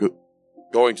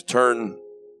going to turn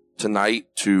tonight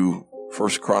to 1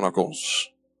 Chronicles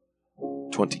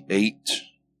 28.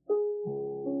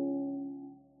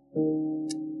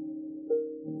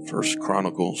 1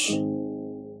 Chronicles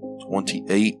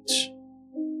 28.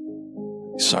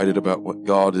 Excited about what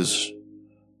God is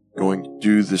going to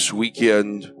do this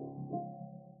weekend.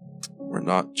 We're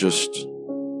not just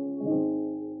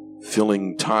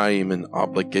filling time and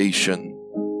obligation,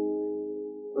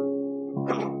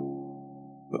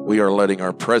 but we are letting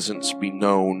our presence be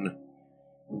known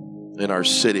in our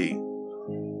city.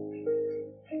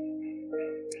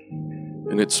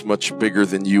 And it's much bigger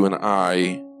than you and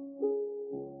I.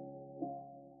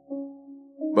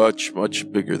 Much, much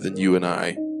bigger than you and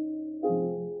I.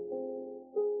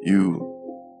 You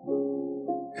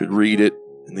could read it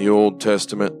in the Old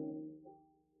Testament,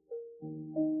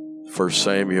 1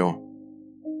 Samuel.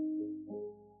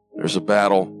 There's a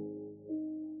battle.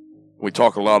 We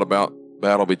talk a lot about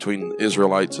battle between the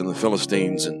Israelites and the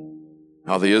Philistines, and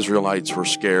how the Israelites were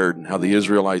scared, and how the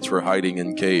Israelites were hiding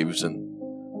in caves,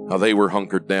 and how they were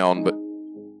hunkered down. But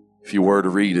if you were to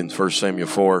read in 1 Samuel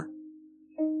 4,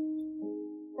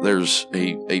 there's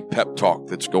a pep talk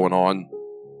that's going on.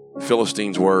 The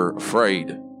Philistines were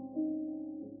afraid.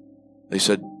 They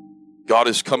said, God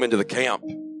has come into the camp.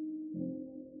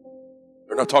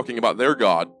 They're not talking about their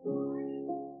God.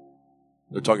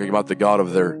 They're talking about the God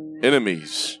of their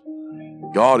enemies.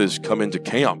 God has come into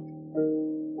camp.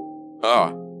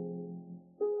 God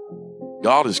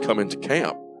has come into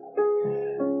camp.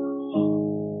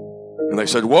 And they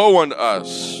said, woe unto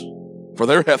us, for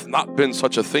there hath not been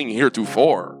such a thing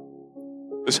heretofore.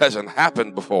 This hasn't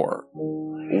happened before.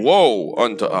 Woe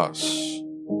unto us.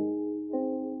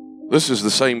 This is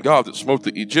the same God that smote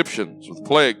the Egyptians with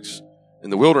plagues in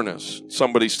the wilderness.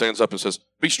 Somebody stands up and says,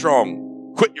 be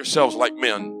strong, quit yourselves like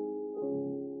men.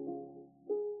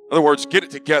 In other words, get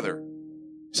it together.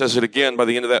 He says it again by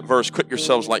the end of that verse, quit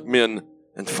yourselves like men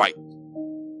and fight.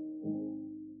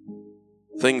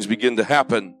 Things begin to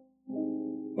happen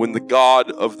when the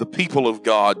God of the people of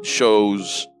God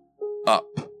shows up.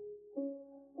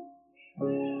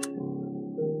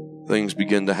 Things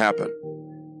begin to happen.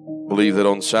 I believe that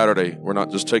on Saturday, we're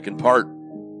not just taking part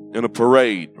in a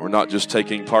parade. We're not just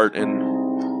taking part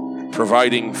in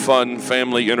providing fun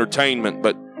family entertainment,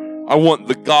 but I want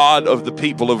the God of the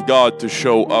people of God to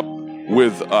show up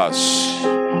with us.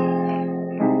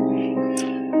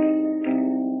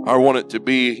 I want it to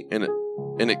be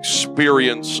an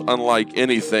experience unlike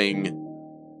anything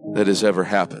that has ever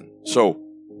happened. So,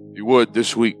 if you would,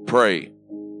 this week, pray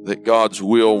that God's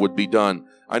will would be done.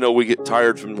 I know we get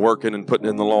tired from working and putting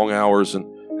in the long hours and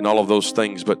all of those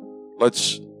things, but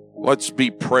let's be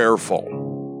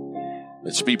prayerful.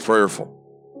 Let's be prayerful.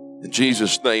 In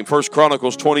Jesus' name. 1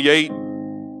 Chronicles 28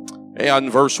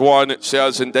 and verse 1, it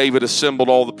says, and David assembled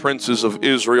all the princes of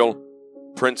Israel,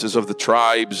 princes of the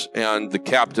tribes, and the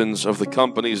captains of the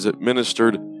companies that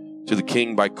ministered to the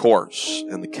king by course,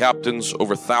 and the captains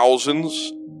over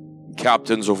thousands,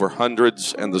 captains over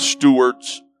hundreds, and the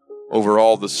stewards over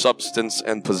all the substance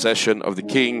and possession of the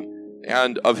king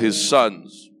and of his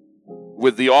sons,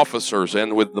 with the officers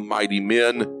and with the mighty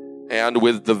men and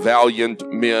with the valiant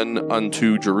men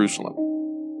unto Jerusalem.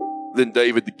 Then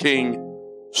David the king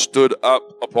stood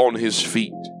up upon his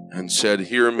feet and said,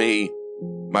 hear me,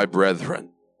 my brethren,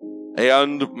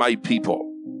 and my people.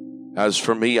 As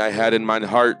for me, I had in mine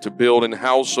heart to build an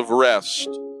house of rest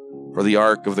for the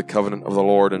ark of the covenant of the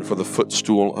Lord and for the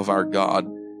footstool of our God,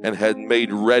 and had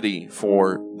made ready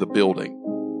for the building.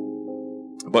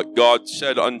 But God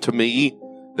said unto me,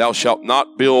 thou shalt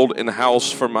not build an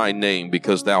house for my name,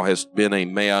 because thou hast been a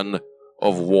man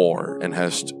of war, and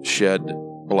hast shed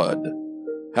blood.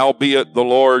 Howbeit the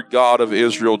Lord God of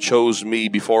Israel chose me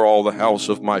before all the house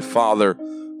of my father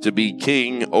to be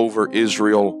king over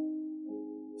Israel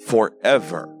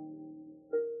forever.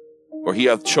 For he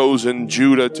hath chosen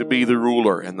Judah to be the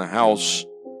ruler, and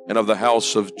of the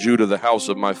house of Judah, the house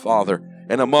of my father.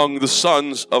 And among the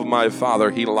sons of my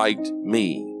father he liked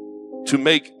me, to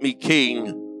make me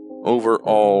king over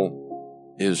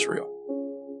all Israel.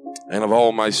 And of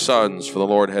all my sons, for the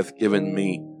Lord hath given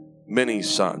me many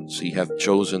sons, he hath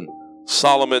chosen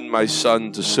Solomon my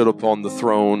son to sit upon the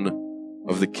throne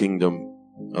of the kingdom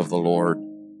of the Lord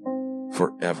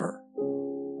forever.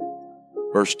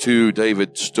 Verse 2,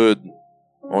 David stood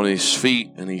on his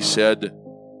feet, and he said,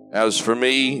 as for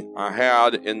me, I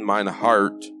had in mine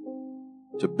heart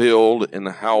to build in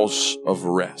the house of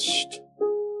rest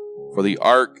for the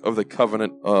ark of the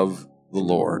covenant of the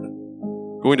Lord.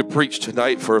 I'm going to preach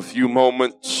tonight for a few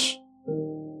moments,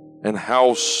 and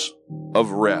house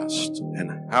of rest,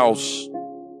 and house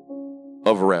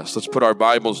of rest. Let's put our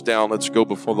Bibles down. Let's go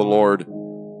before the Lord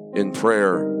in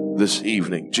prayer this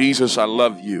evening. Jesus, I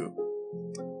love you.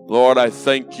 Lord, I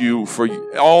thank you for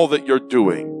all that you're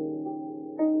doing.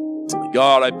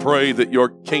 God, I pray that your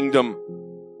kingdom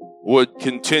would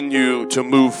continue to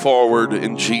move forward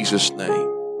in Jesus' name.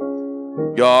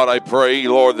 God, I pray,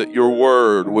 Lord, that your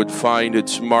word would find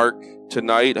its mark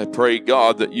tonight. I pray,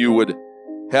 God, that you would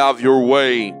have your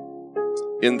way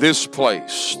in this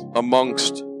place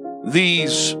amongst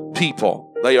these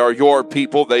people. They are your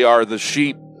people. They are the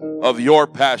sheep of your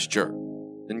pasture.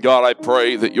 And God, I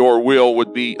pray that your will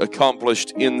would be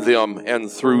accomplished in them and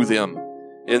through them.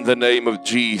 In the name of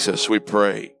Jesus, we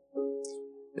pray.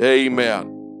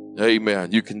 Amen.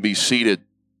 Amen. You can be seated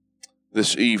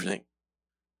this evening.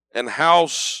 And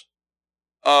house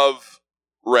of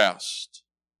rest.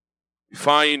 You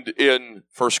find in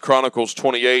 1 Chronicles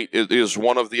 28, it is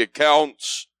one of the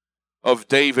accounts of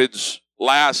David's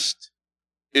last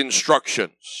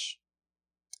instructions.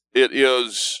 It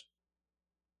is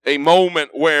a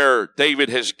moment where David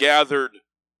has gathered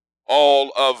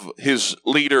all of his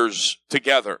leaders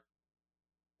together.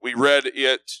 We read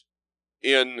it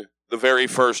in the very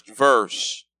first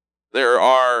verse. There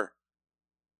are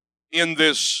in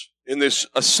this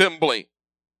assembly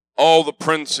all the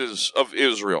princes of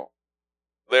Israel.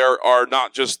 There are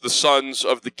not just the sons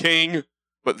of the king,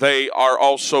 but they are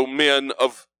also men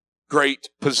of great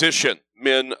position,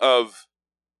 men of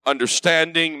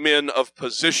understanding, men of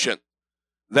position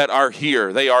that are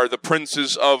here. They are the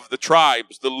princes of the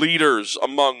tribes, the leaders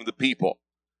among the people.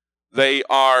 They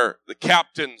are the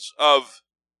captains of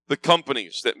the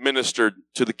companies that ministered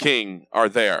to the king are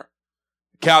there.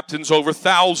 Captains over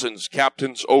thousands,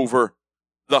 captains over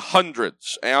the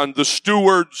hundreds, and the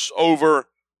stewards over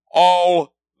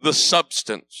all the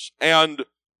substance and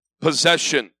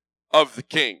possession of the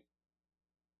king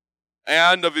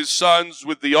and of his sons,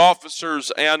 with the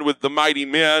officers and with the mighty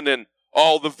men and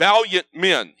all the valiant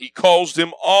men. He calls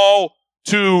them all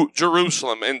to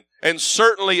Jerusalem. And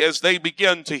certainly as they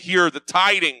begin to hear the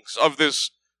tidings of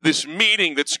this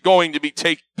meeting that's going to be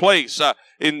take place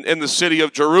in the city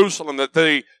of Jerusalem, that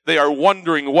they are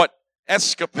wondering what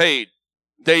escapade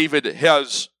David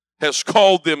has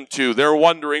called them to. They're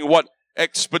wondering what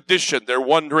expedition. They're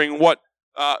wondering what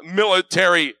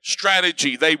military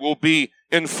strategy they will be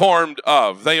informed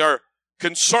of. They are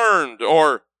concerned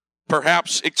or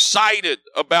perhaps excited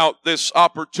about this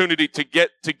opportunity to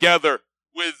get together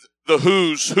with the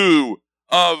who's who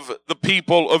of the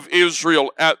people of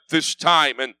Israel at this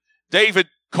time. And David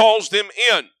calls them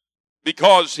in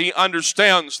because he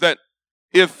understands that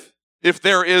if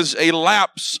there is a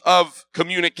lapse of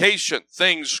communication,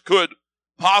 things could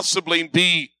possibly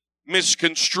be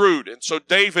misconstrued. And so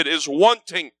David is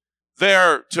wanting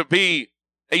there to be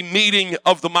a meeting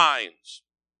of the minds.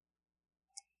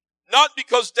 Not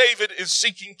because David is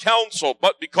seeking counsel,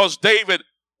 but because David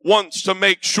wants to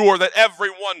make sure that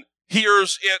everyone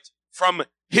hears it from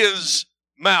his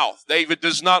mouth. David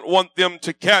does not want them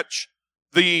to catch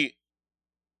the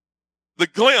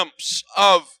glimpse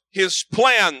of his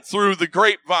plan through the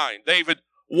grapevine. David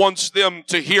wants them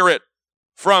to hear it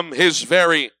from his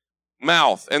very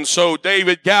mouth. And so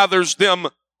David gathers them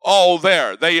all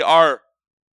there. They are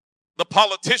the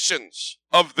politicians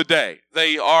of the day.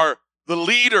 They are the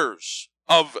leaders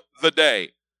of the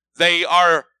day. They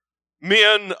are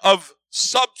men of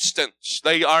substance.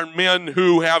 They are men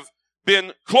who have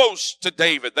been close to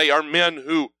David. They are men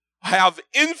who have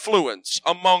influence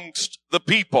amongst the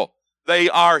people. They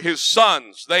are his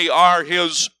sons. They are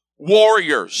his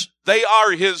warriors. They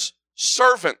are his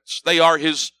servants. They are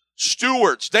his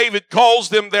stewards. David calls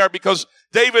them there because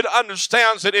David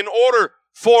understands that in order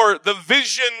for the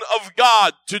vision of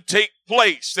God to take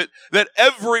place, that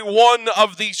every one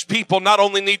of these people not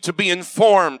only need to be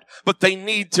informed, but they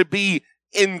need to be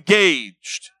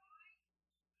engaged.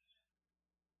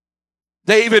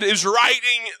 David is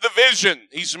writing the vision.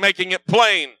 He's making it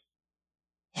plain,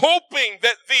 hoping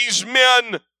that these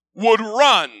men would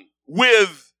run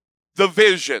with the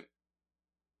vision.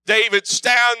 David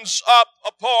stands up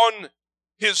upon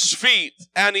his feet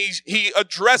and he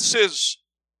addresses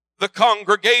the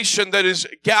congregation that is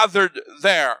gathered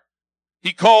there.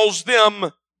 He calls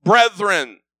them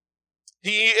brethren.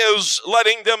 He is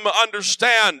letting them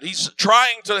understand. He's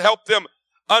trying to help them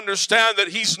understand that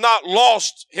he's not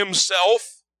lost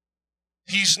himself.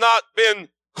 He's not been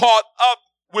caught up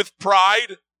with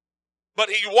pride, but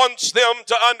he wants them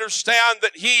to understand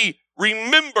that he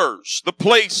remembers the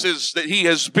places that he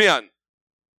has been.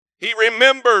 He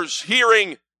remembers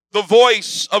hearing the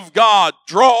voice of God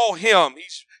draw him.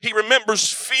 He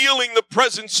remembers feeling the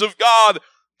presence of God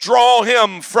draw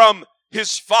him from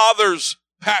his father's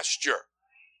pasture.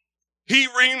 He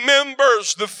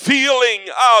remembers the feeling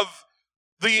of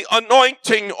the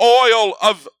anointing oil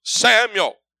of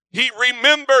Samuel. He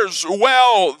remembers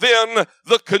well then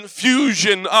the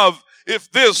confusion of,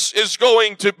 if this is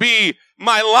going to be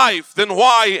my life, then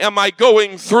why am I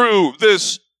going through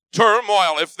this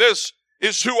turmoil? If this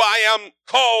is who I am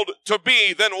called to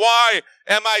be, then why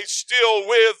am I still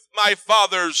with my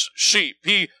father's sheep?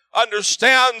 He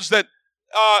understands that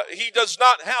he does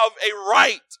not have a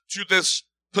right to this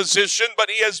position, but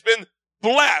he has been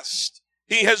blessed.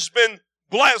 He has been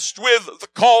blessed with the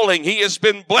calling. He has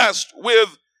been blessed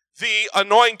with the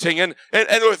anointing. And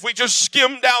if we just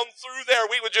skim down through there,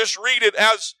 we would just read it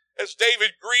as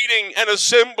David greeting an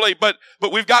assembly. But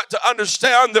we've got to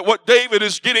understand that what David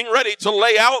is getting ready to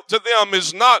lay out to them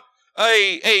is not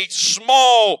a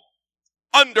small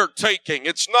undertaking.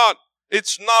 It's not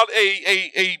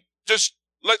a just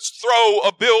let's throw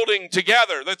a building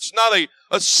together. That's not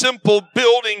a simple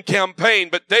building campaign.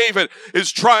 But David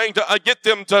is trying to get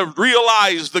them to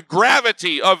realize the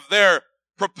gravity of their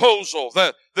proposal,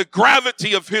 the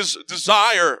gravity of his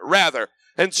desire, rather.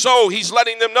 And so he's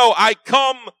letting them know, I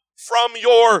come from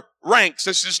your ranks.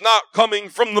 This is not coming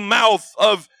from the mouth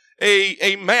of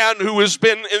a man who has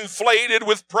been inflated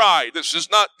with pride. This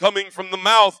is not coming from the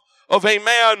mouth of a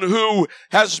man who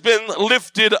has been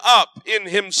lifted up in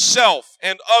himself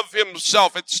and of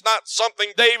himself. It's not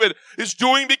something David is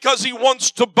doing because he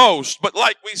wants to boast. But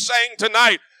like we sang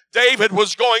tonight, David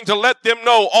was going to let them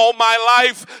know, all my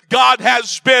life, God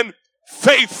has been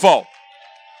faithful.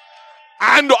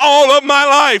 And all of my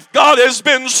life, God has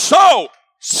been so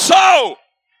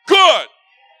good.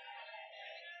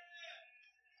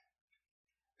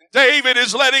 David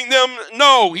is letting them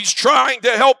know, he's trying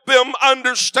to help them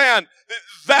understand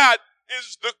that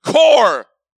is the core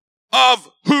of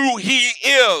who he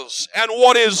is and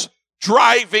what is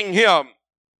driving him.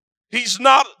 He's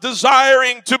not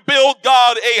desiring to build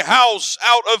God a house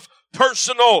out of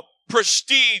personal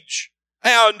prestige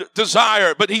and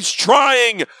desire, but he's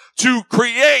trying to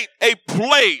create a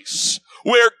place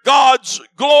where God's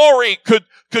glory could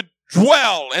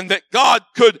dwell and that God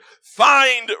could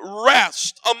find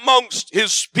rest amongst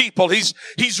his people. He's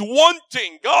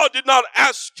wanting, God did not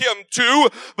ask him to,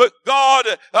 but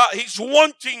he's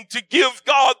wanting to give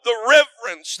God the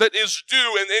reverence that is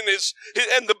due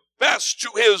and the best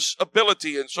to his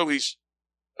ability. And so he's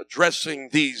addressing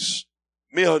these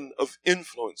men of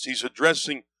influence. He's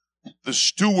addressing the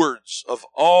stewards of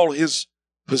all his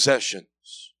possessions.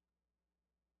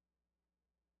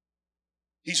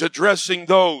 He's addressing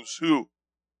those who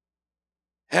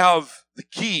have the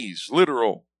keys,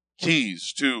 literal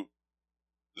keys to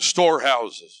the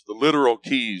storehouses, the literal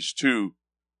keys to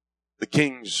the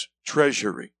king's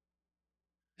treasury.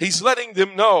 He's letting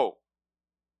them know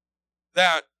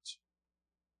that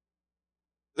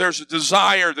there's a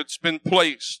desire that's been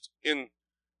placed in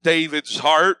David's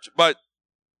heart, but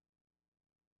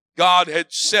God had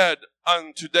said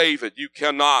unto David, you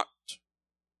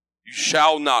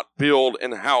shall not build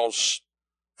an house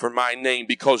for my name,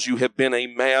 because you have been a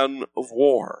man of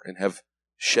war and have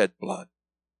shed blood.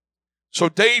 So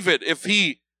David, if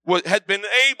he had been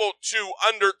able to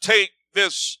undertake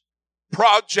this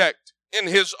project in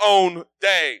his own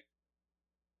day,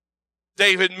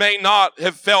 David may not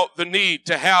have felt the need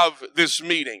to have this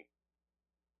meeting.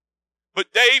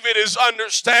 But David is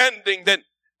understanding that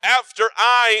after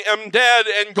I am dead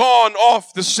and gone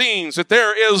off the scenes, that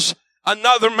there is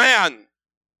another man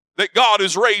that God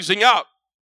is raising up.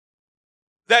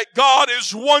 That God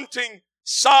is wanting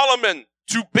Solomon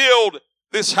to build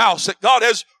this house. That God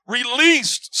has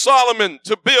released Solomon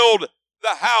to build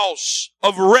the house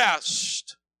of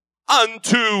rest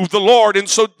unto the Lord. And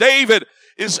so David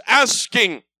is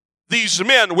asking these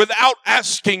men without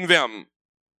asking them,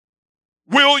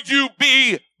 will you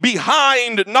be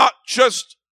behind not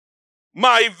just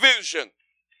my vision,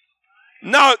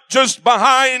 not just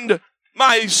behind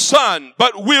my son,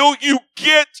 but will you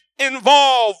get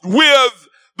involved with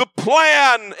the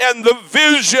plan and the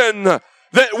vision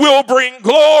that will bring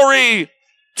glory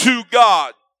to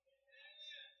God?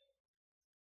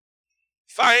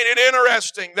 Find it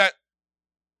interesting that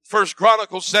 1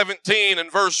 Chronicles 17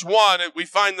 and verse 1, we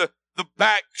find the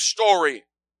backstory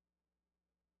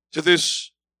to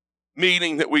this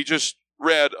meeting that we just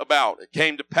read about. It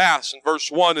came to pass in verse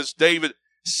 1, as David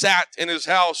sat in his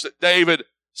house, that David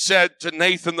said to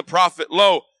Nathan the prophet,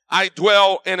 lo, I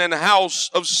dwell in an house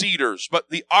of cedars, but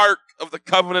the ark of the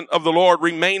covenant of the Lord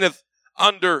remaineth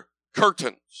under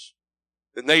curtains.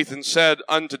 Then Nathan said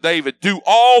unto David, do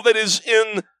all that is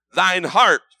in thine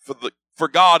heart, for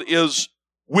God is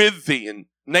with thee. And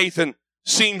Nathan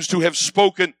seems to have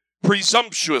spoken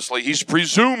presumptuously. He's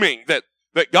presuming that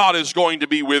God is going to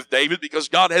be with David because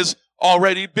God has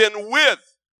already been with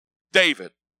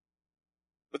David.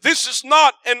 But this is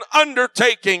not an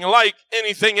undertaking like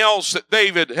anything else that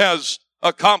David has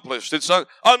accomplished. It's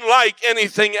unlike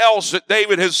anything else that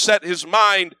David has set his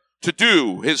mind to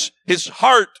do, his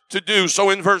heart to do. So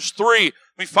in verse 3,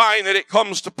 we find that it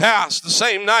comes to pass the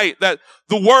same night that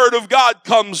the word of God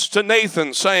comes to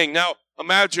Nathan saying, now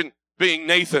imagine being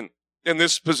Nathan in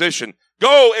this position.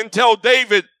 Go and tell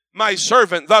David, my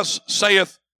servant, thus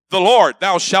saith the Lord,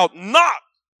 thou shalt not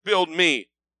build me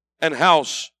an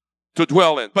house to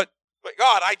dwell in. But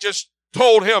God, I just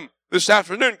told him this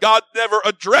afternoon, God never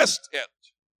addressed it.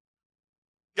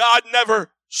 God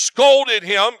never scolded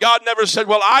him. God never said,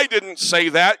 well, I didn't say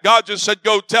that. God just said,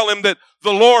 go tell him that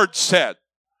the Lord said.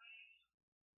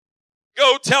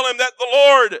 Go tell him that the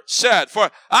Lord said, for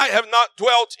I have not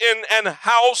dwelt in an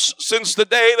house since the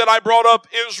day that I brought up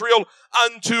Israel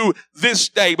unto this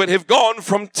day, but have gone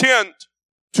from tent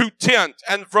to tent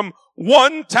and from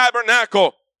one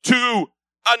tabernacle to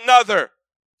another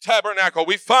tabernacle.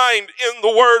 We find in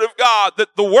the Word of God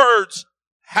that the words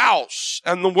house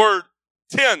and the word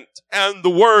tent and the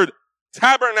word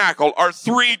tabernacle are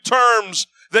three terms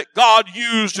that God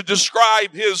used to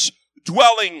describe his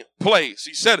dwelling place.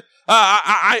 He said,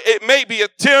 it may be a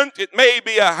tent, it may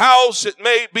be a house, it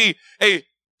may be a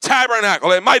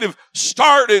tabernacle. It might have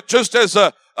started just as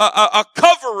a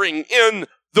covering in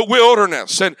the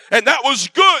wilderness. And that was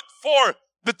good for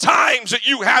the times that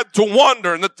you had to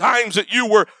wander and the times that you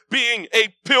were being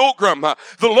a pilgrim. The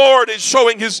Lord is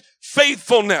showing his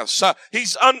faithfulness.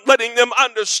 He's letting them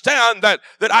understand that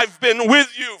I've been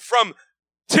with you from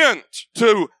tent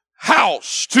to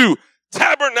house to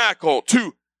tabernacle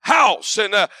to house.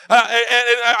 And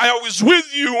I was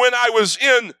with you when I was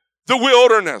in the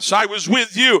wilderness. I was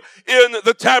with you in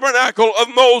the tabernacle of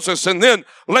Moses. And then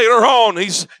later on,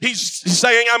 he's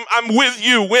saying, I'm with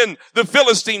you when the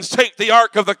Philistines take the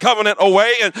Ark of the Covenant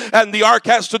away and the Ark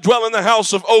has to dwell in the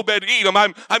house of Obed-Edom.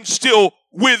 I'm still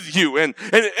with you. And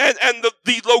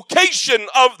the location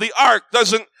of the Ark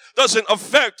doesn't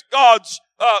affect God's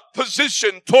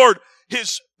position toward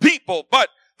his people. But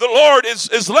the Lord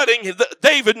is letting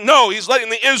David know, he's letting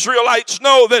the Israelites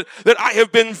know that I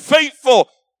have been faithful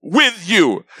with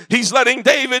you. He's letting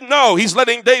David know. He's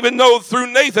letting David know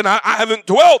through Nathan, I haven't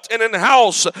dwelt in a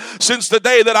house since the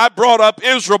day that I brought up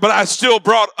Israel, but I still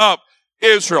brought up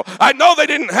Israel. I know they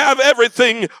didn't have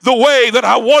everything the way that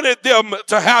I wanted them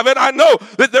to have it. I know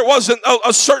that there wasn't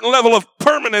a certain level of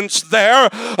permanence there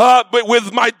but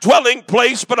with my dwelling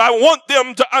place, but I want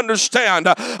them to understand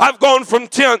I've gone from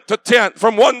tent to tent,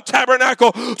 from one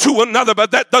tabernacle to another, but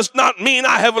that does not mean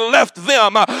I have left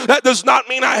them. That does not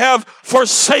mean I have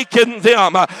forsaken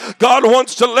them. God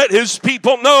wants to let his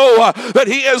people know that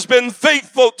he has been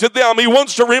faithful to them. He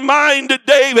wants to remind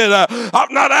David,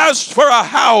 I've not asked for a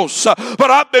house, but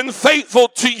I've been faithful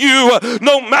to you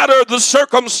no matter the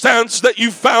circumstance that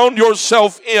you found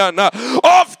yourself in.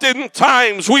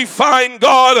 Oftentimes we find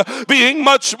God being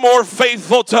much more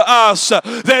faithful to us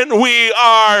than we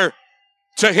are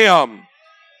to him.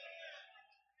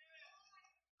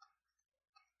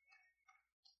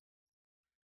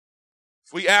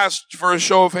 If we asked for a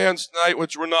show of hands tonight,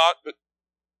 which we're not, but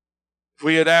if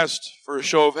we had asked for a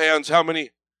show of hands, how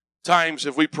many times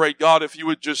have we prayed, God, if you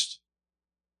would just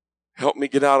help me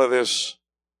get out of this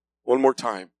one more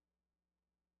time?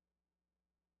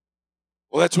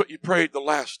 Well, that's what you prayed the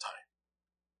last time.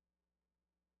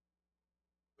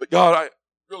 But God, I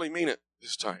really mean it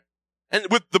this time. And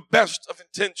with the best of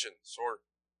intentions, or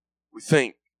we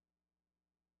think.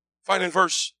 Find in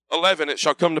verse 11, it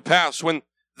shall come to pass when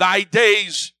thy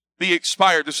days be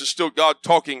expired. This is still God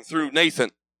talking through Nathan.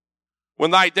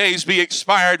 When thy days be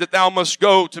expired, that thou must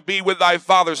go to be with thy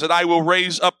fathers, that I will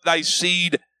raise up thy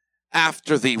seed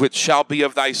after thee, which shall be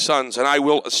of thy sons, and I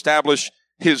will establish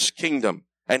his kingdom,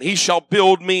 and he shall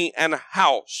build me an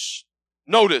house.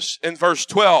 Notice in verse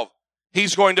 12,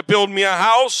 he's going to build me a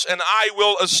house, and I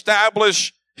will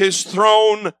establish his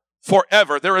throne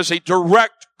forever. There is a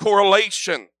direct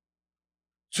correlation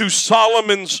to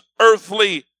Solomon's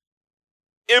earthly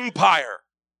empire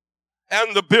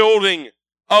and the building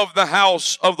of the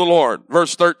house of the Lord.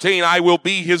 Verse 13, I will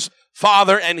be his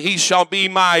father, and he shall be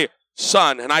my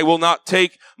son, and I will not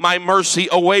take my mercy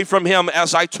away from him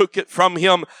as I took it from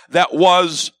him that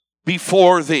was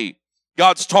before thee.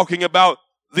 God's talking about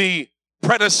the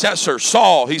predecessor,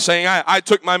 Saul. He's saying, I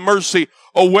took my mercy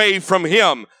away from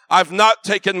him. I've not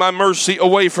taken my mercy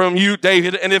away from you,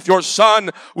 David, and if your son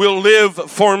will live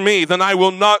for me, then I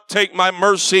will not take my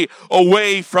mercy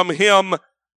away from him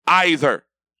either.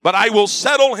 but I will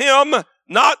settle him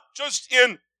not just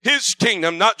in his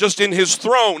kingdom, not just in his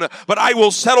throne, but I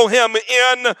will settle him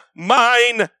in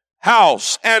mine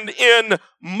house and in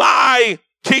my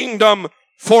kingdom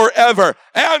forever,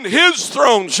 and his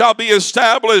throne shall be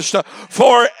established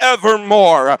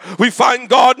forevermore. We find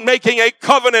God making a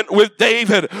covenant with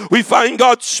David. We find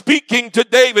God speaking to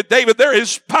David. David, there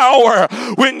is power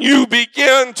when you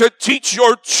begin to teach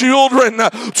your children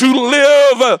to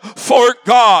live for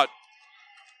God.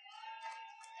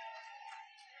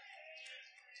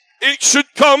 It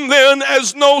should come then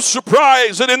as no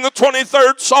surprise that in the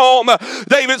 23rd Psalm,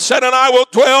 David said, and I will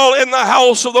dwell in the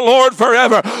house of the Lord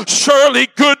forever. Surely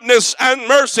goodness and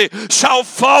mercy shall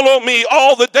follow me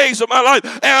all the days of my life,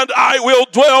 and I will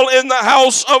dwell in the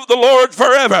house of the Lord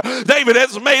forever. David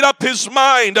has made up his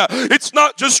mind. It's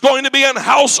not just going to be a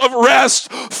house of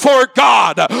rest for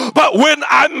God, but when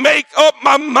I make up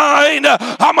my mind,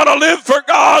 I'm going to live for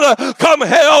God come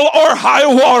hell or high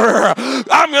water.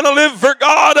 I'm going to live for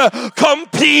God come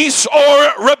peace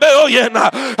or rebellion.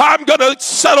 I'm going to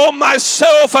settle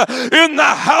myself in the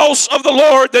house of the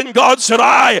Lord. Then God said,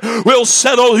 I will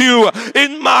settle you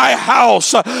in my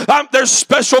house. There's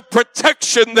special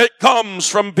protection that comes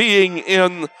from being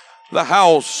in the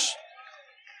house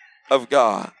of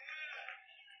God.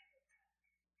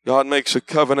 God makes a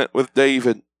covenant with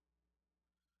David.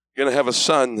 You're going to have a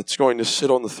son that's going to sit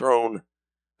on the throne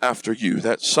after you.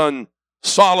 That son,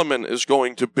 Solomon, is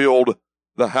going to build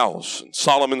the house, and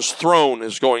Solomon's throne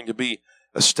is going to be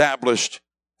established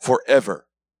forever.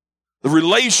 The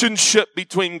relationship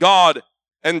between God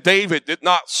and David did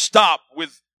not stop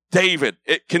with David.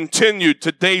 It continued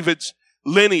to David's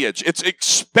lineage. It's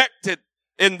expected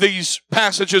in these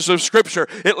passages of Scripture.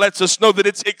 It lets us know that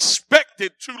it's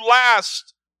expected to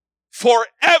last forever.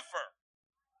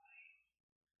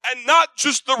 And not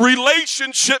just the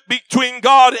relationship between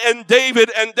God and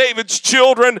David's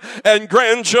children and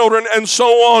grandchildren and so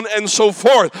on and so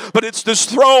forth. But it's this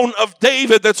throne of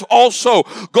David that's also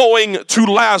going to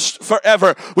last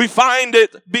forever. We find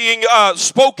it being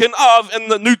spoken of in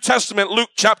the New Testament,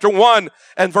 Luke chapter 1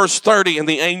 and verse 30. And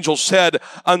the angel said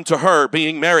unto her,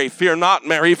 being Mary, fear not,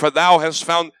 Mary, for thou hast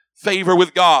found favor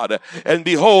with God. And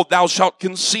behold, thou shalt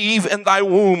conceive in thy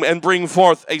womb and bring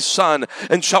forth a son,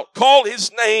 and shalt call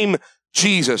his name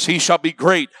Jesus. He shall be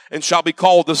great and shall be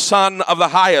called the Son of the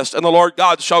Highest. And the Lord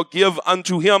God shall give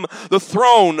unto him the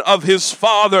throne of his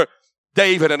father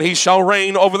David, and he shall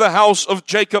reign over the house of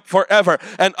Jacob forever,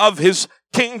 and of his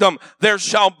kingdom there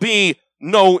shall be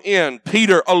no end.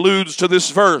 Peter alludes to this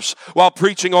verse while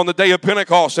preaching on the day of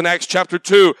Pentecost in Acts chapter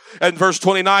 2 and verse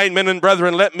 29. Men and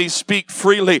brethren, let me speak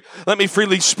freely. Let me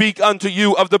freely speak unto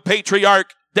you of the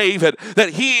patriarch David, that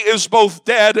he is both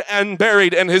dead and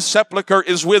buried, and his sepulchre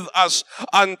is with us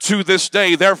unto this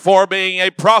day. Therefore, being a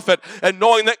prophet, and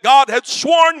knowing that God had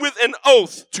sworn with an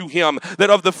oath to him that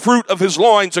of the fruit of his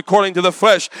loins, according to the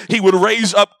flesh, he would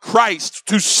raise up Christ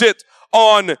to sit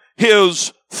on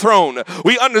his throne.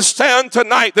 We understand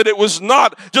tonight that it was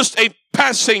not just a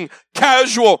passing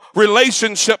casual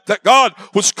relationship that God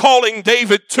was calling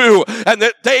David to, and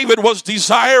that David was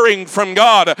desiring from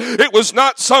God. It was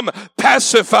not some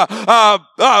passive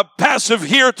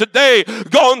here today,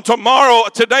 gone tomorrow.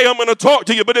 Today I'm going to talk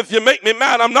to you, but if you make me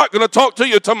mad, I'm not going to talk to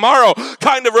you tomorrow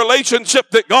kind of relationship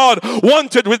that God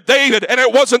wanted with David. And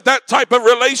it wasn't that type of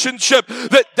relationship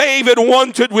that David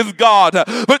wanted with God,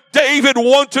 but David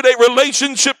wanted a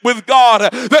relationship with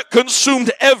God that consumed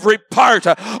every part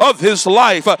of his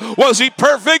life. Was he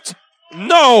perfect?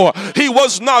 No, he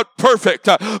was not perfect.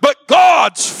 But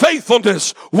God's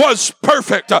faithfulness was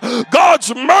perfect.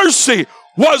 God's mercy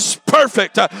was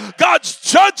perfect. God's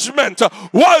judgment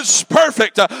was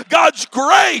perfect. God's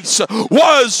grace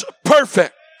was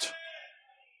perfect.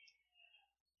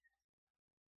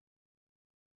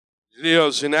 It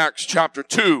is in Acts chapter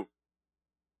 2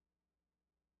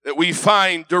 that we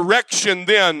find direction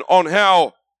then on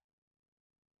how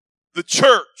the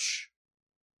church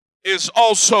is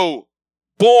also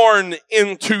born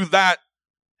into that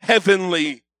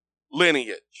heavenly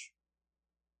lineage.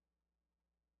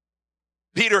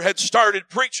 Peter had started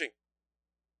preaching.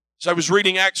 As I was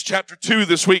reading Acts chapter 2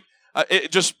 this week,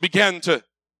 it just began to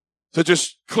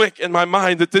just click in my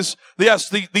mind that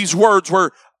these words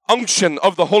were unction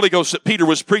of the Holy Ghost that Peter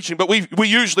was preaching. But we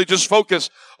usually just focus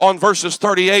on verses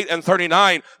 38 and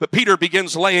 39. But Peter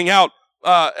begins laying out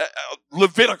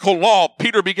Levitical law.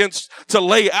 Peter begins to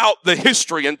lay out the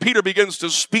history, and Peter begins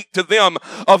to speak to them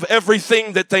of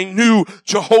everything that they knew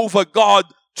Jehovah God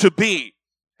to be,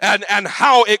 and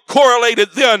how it correlated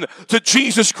then to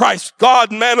Jesus Christ,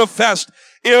 God manifest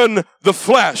in the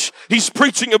flesh. He's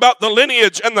preaching about the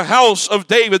lineage and the house of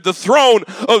David, the throne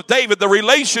of David, the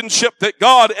relationship that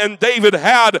God and David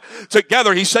had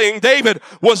together. He's saying David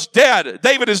was dead.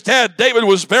 David is dead. David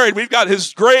was buried. We've got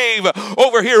his grave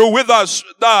over here with us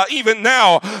even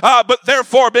now. But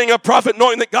therefore, being a prophet,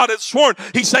 knowing that God had sworn,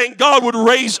 he's saying God would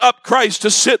raise up Christ to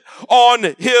sit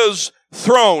on his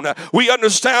throne. We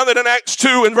understand that in Acts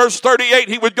 2 in verse 38,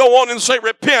 he would go on and say,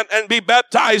 repent and be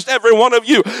baptized every one of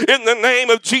you in the name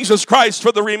of Jesus Christ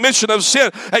for the remission of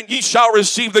sin, and ye shall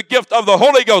receive the gift of the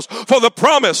Holy Ghost, for the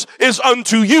promise is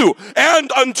unto you and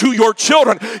unto your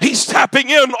children. He's tapping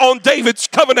in on David's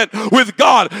covenant with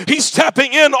God. He's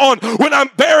tapping in on, when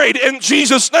I'm buried in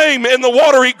Jesus' name in the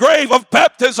watery grave of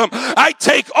baptism, I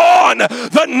take on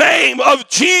the name of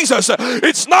Jesus.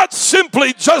 It's not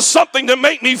simply just something to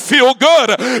make me feel good.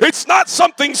 It's not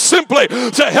something simply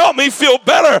to help me feel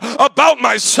better about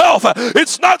myself.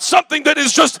 It's not something that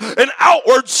is just an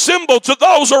outward symbol to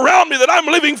those around me that I'm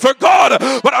living for God,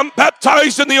 but I'm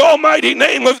baptized in the almighty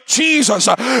name of Jesus.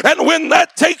 And when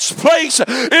that takes place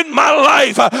in my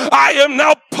life, I am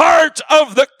now part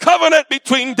of the covenant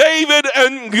between David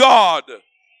and God.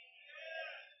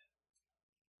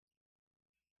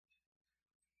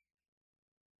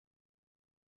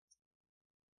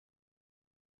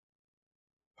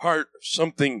 Part of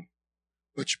something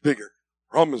much bigger.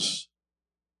 Promise.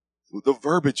 The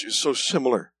verbiage is so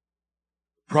similar.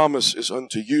 Promise is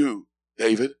unto you,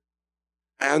 David,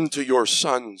 and to your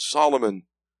son Solomon,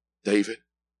 David.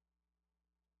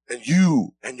 And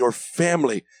you and your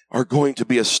family are going to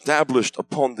be established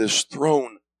upon this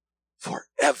throne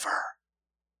forever.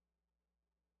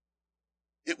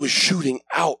 It was shooting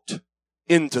out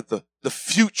into the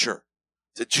future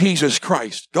to Jesus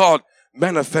Christ, God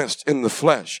manifest in the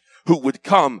flesh, who would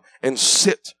come and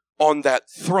sit on that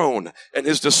throne. And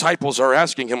his disciples are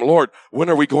asking him, Lord, when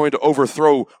are we going to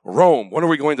overthrow Rome? When are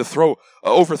we going to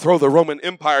overthrow the Roman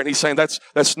Empire? And he's saying,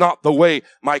 that's not the way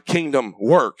my kingdom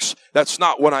works. That's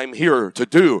not what I'm here to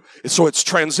do. And so it's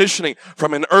transitioning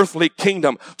from an earthly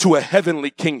kingdom to a heavenly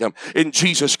kingdom in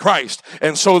Jesus Christ.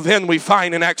 And so then we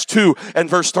find in Acts 2 and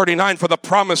verse 39, for the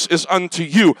promise is unto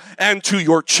you and to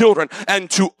your children and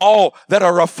to all that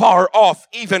are afar off,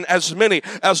 even as many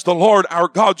as the Lord our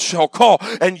God shall call.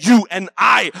 And you and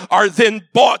I are then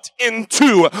bought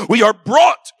into, we are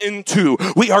brought into,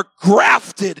 we are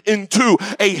grafted into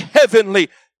a heavenly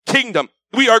kingdom.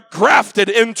 We are grafted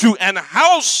into an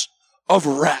house of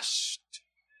rest.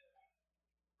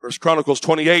 1 Chronicles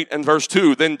 28 and verse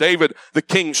 2, then David the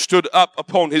king stood up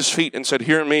upon his feet and said,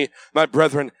 hear me, my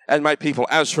brethren and my people.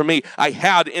 As for me, I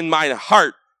had in my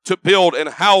heart to build an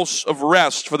house of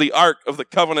rest for the ark of the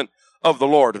covenant of the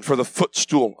Lord and for the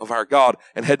footstool of our God,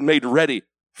 and had made ready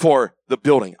for the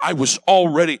building. I was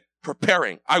already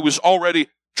preparing. I was already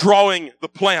drawing the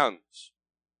plans.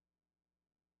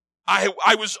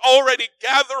 I was already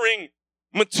gathering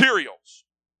materials.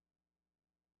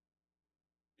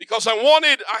 Because I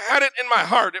had it in my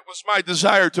heart, it was my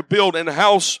desire to build a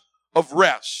house of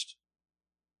rest.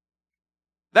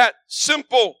 That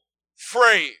simple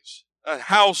phrase, a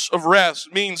house of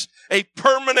rest, means a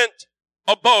permanent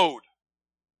abode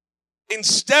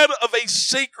instead of a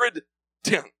sacred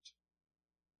tent.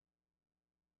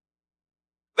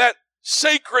 That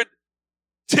sacred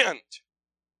tent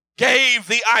gave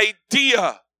the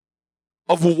idea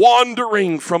of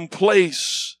wandering from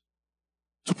place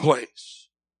to place.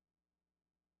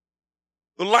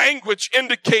 The language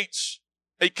indicates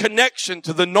a connection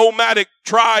to the nomadic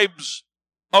tribes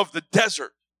of the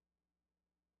desert.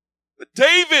 But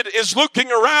David is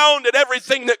looking around at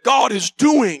everything that God is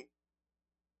doing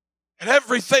and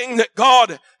everything that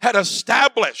God had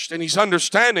established, and he's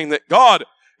understanding that God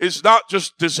is not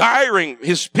just desiring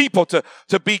his people to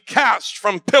be cast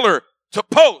from pillar to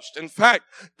post. In fact,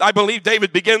 I believe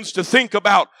David begins to think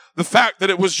about the fact that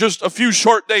it was just a few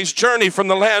short days' journey from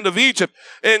the land of Egypt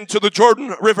into the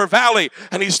Jordan River Valley,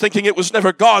 and he's thinking it was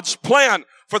never God's plan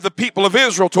for the people of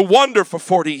Israel to wander for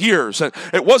 40 years. And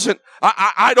it wasn't,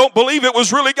 I don't believe it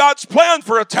was really God's plan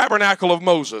for a tabernacle of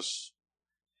Moses.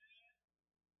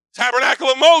 Tabernacle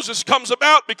of Moses comes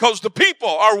about because the people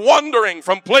are wandering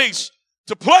from place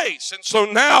to place. And so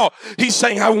now he's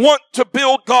saying, I want to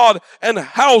build God an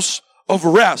house of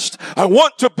rest. I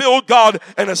want to build God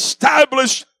an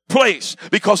established place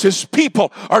because his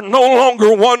people are no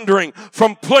longer wandering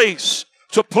from place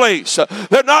to place.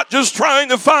 They're not just trying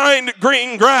to find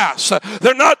green grass.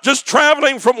 They're not just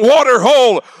traveling from water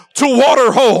hole to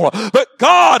water hole, but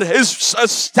God is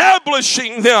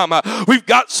establishing them. We've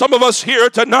got some of us here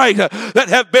tonight that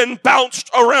have been bounced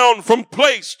around from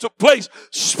place to place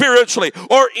spiritually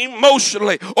or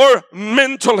emotionally or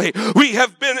mentally. We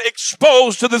have been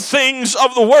exposed to the things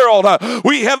of the world.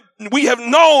 We have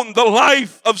known the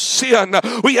life of sin.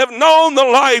 We have known the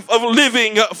life of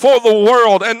living for the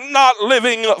world and not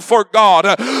living for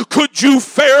God. Could you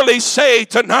fairly say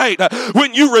tonight,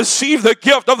 when you received the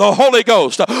gift of the Holy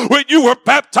Ghost, when you were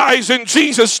baptized in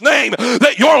Jesus' name,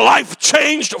 that your life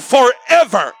changed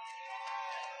forever?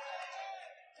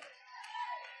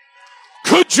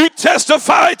 Could you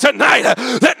testify tonight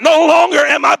that no longer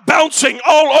am I bouncing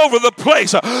all over the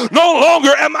place? No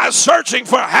longer am I searching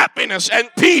for happiness and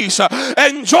peace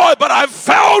and joy, but I've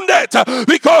found it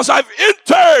because I've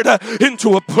entered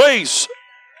into a place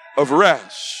of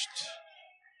rest.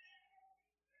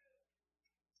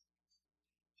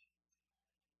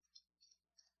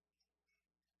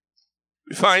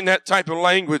 We find that type of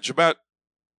language about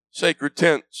sacred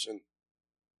tents and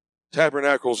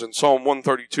tabernacles in Psalm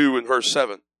 132 and verse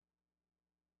 7.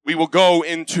 We will go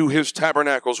into his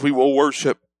tabernacles. We will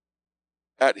worship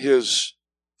at his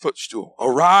footstool.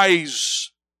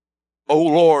 Arise, O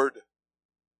Lord,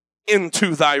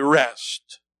 into thy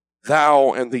rest,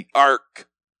 thou and the ark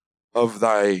of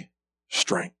thy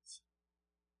strength.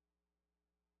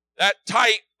 That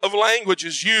type of language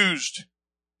is used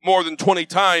more than 20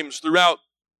 times throughout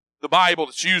the Bible.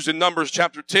 It's used in Numbers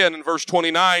chapter 10 and verse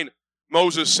 29.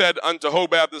 Moses said unto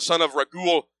Hobab, the son of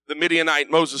Raguel, the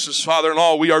Midianite, Moses'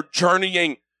 father-in-law, we are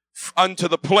journeying unto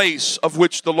the place of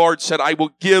which the Lord said, I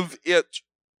will give it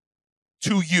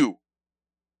to you.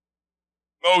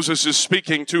 Moses is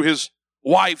speaking to his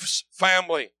wife's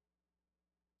family,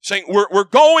 saying, we're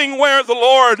going where the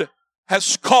Lord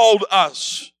has called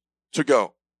us to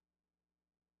go.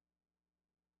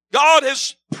 God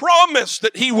has promised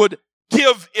that he would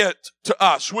give it to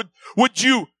us. Would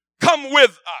you come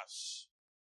with us?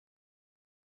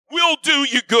 We'll do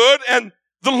you good, and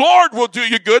the Lord will do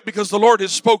you good, because the Lord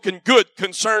has spoken good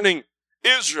concerning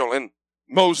Israel. And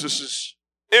Moses'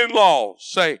 in-laws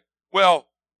say, well,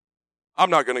 I'm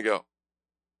not going to go.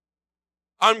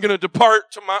 I'm going to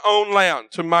depart to my own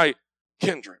land, to my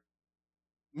kindred.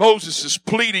 Moses is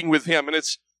pleading with him, and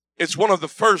it's one of the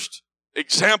first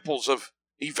examples of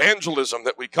evangelism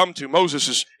that we come to.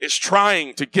 Moses is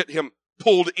trying to get him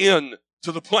pulled in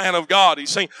to the plan of God.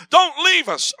 He's saying, don't leave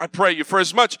us, I pray you, for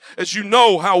as much as you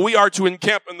know how we are to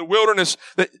encamp in the wilderness,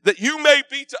 that you may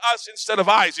be to us instead of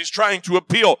eyes. He's trying to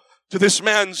appeal to this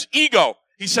man's ego.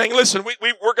 He's saying, listen,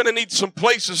 we're going to need some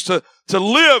places to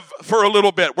live for a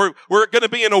little bit. We're going to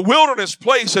be in a wilderness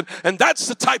place, and that's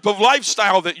the type of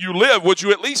lifestyle that you live. Would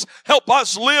you at least help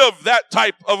us live that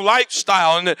type of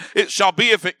lifestyle? And it shall be,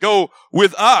 if it go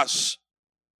with us.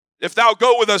 If thou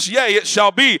go with us, yea, it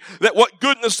shall be that what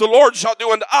goodness the Lord shall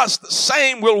do unto us, the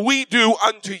same will we do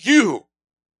unto you.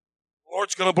 The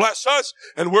Lord's going to bless us,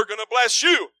 and we're going to bless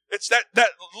you. It's that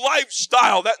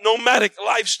lifestyle, that nomadic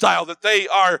lifestyle that they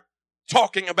are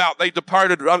talking about. They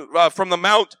departed from the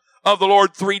mount of the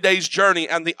Lord 3 days' journey,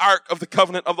 and the ark of the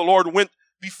covenant of the Lord went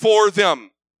before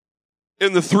them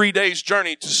in the 3 days'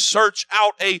 journey to search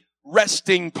out a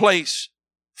resting place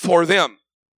for them.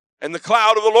 And the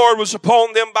cloud of the Lord was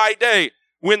upon them by day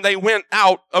when they went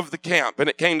out of the camp. And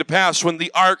it came to pass when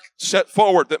the ark set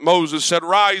forward that Moses said,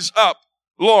 rise up,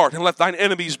 Lord, and let thine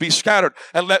enemies be scattered,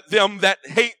 and let them that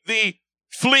hate thee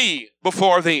flee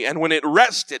before thee. And when it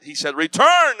rested, he said,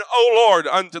 return, O Lord,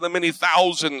 unto the many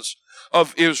thousands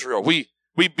of Israel. We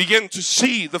begin to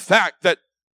see the fact that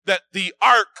the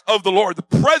ark of the Lord, the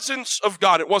presence of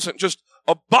God, it wasn't just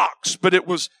a box, but it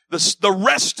was the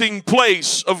resting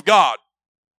place of God.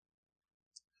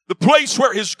 The place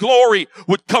where his glory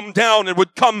would come down and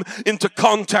would come into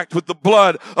contact with the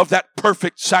blood of that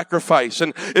perfect sacrifice.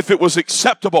 And if it was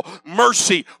acceptable,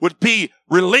 mercy would be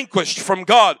relinquished from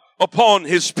God upon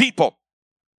his people.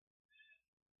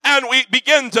 And we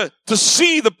begin to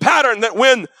see the pattern that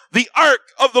when the ark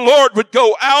of the Lord would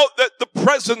go out, that the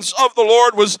presence of the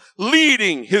Lord was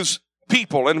leading his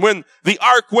people. And when the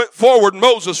ark went forward,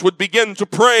 Moses would begin to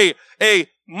pray a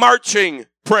marching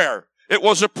prayer. It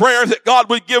was a prayer that God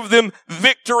would give them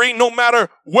victory no matter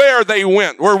where they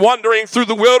went. We're wandering through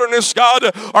the wilderness,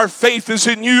 God. Our faith is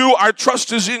in you. Our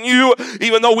trust is in you.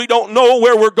 Even though we don't know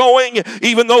where we're going,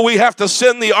 even though we have to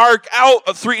send the ark out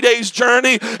a 3 days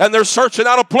journey, and they're searching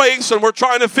out a place, and we're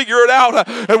trying to figure it out,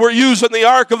 and we're using the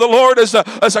ark of the Lord as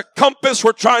a compass.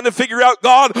 We're trying to figure out,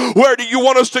 God, where do you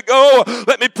want us to go?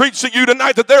 Let me preach to you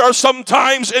tonight that there are some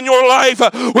times in your life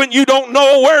when you don't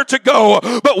know where to go.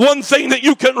 But one thing that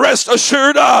you can rest assured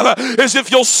assured of is if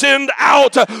you'll send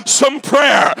out some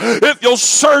prayer, if you'll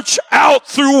search out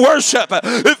through worship,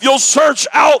 if you'll search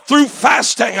out through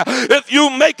fasting, if you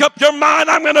make up your mind,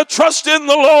 I'm going to trust in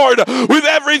the Lord with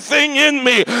everything in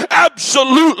me,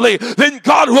 absolutely, then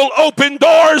God will open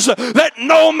doors that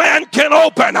no man can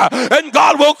open, and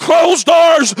God will close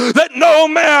doors that no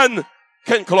man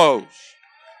can close.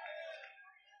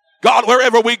 God,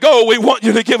 wherever we go, we want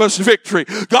you to give us victory.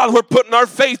 God, we're putting our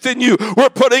faith in you. We're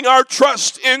putting our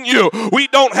trust in you. We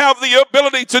don't have the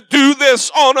ability to do this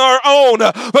on our own,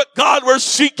 but God, we're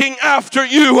seeking after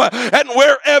you, and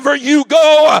wherever you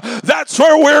go, that's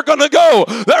where we're going to go.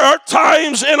 There are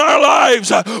times in our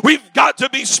lives we've got to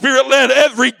be Spirit-led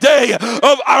every day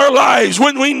of our lives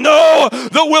when we know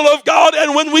the will of God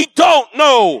and when we don't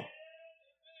know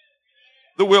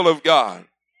the will of God.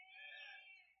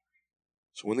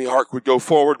 So when the ark would go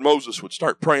forward, Moses would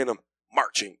start praying a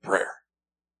marching prayer.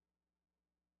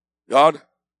 God,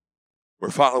 we're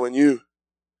following you.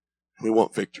 We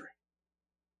want victory.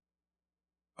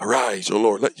 Arise, O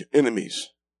Lord, let your enemies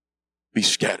be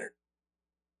scattered.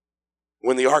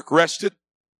 When the ark rested,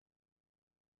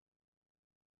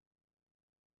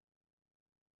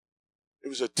 it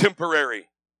was a temporary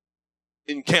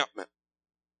encampment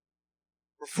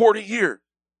for 40 years.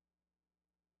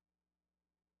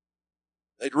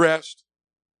 They'd rest,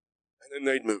 and then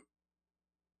they'd move.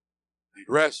 They'd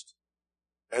rest,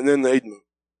 and then they'd move.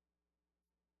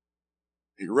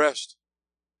 They'd rest,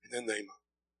 and then they'd move.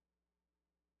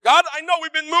 God, I know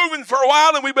we've been moving for a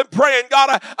while and we've been praying.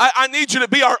 God, I need you to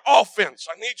be our offense.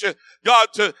 I need you, God,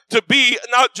 to be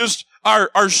not just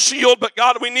our shield, but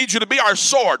God, we need you to be our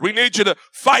sword. We need you to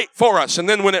fight for us. And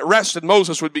then when it rested,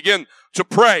 Moses would begin to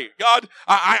pray. God,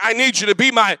 I need you to be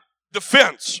my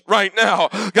defense right now.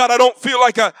 God, I don't feel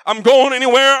like I'm going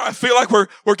anywhere. I feel like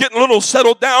we're getting a little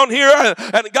settled down here.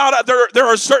 And God, there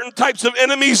are certain types of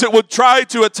enemies that would try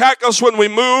to attack us when we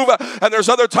move. And there's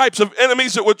other types of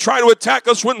enemies that would try to attack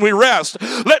us when we rest.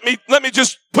 Let me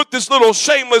just put this little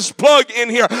shameless plug in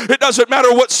here. It doesn't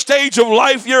matter what stage of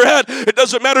life you're at. It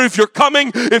doesn't matter if you're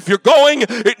coming, if you're going.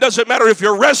 It doesn't matter if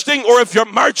you're resting or if you're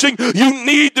marching. You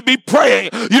need to be praying.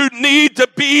 You need to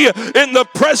be in the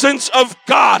presence of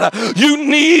God. You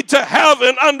need to have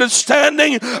an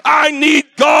understanding. I need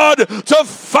God to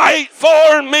fight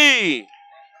for me.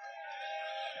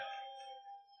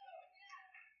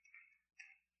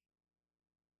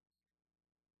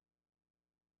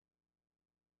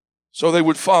 So they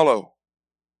would follow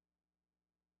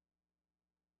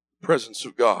the presence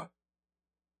of God.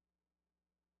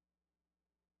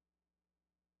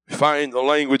 We find the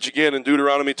language again in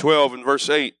Deuteronomy 12 and verse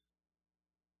 8.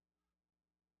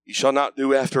 Ye shall not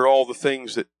do after all the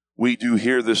things that we do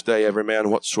here this day, every man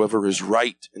whatsoever is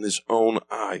right in his own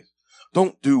eyes.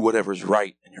 Don't do whatever is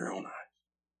right in your own eyes.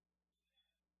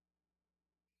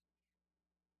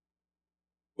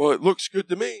 Well, it looks good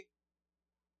to me.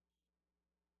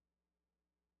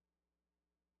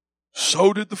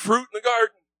 So did the fruit in the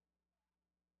garden.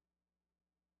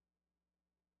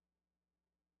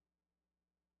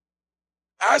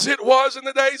 As it was in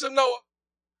the days of Noah.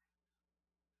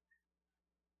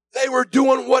 They were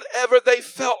doing whatever they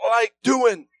felt like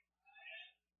doing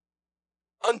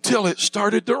until it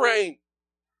started to rain.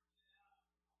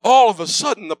 All of a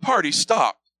sudden, the party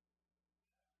stopped.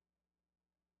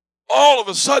 All of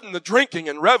a sudden, the drinking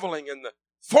and reveling and the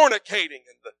fornicating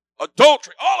and the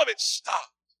adultery, all of it stopped.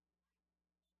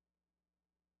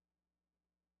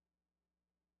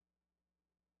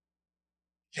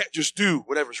 You can't just do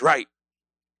whatever's right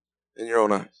in your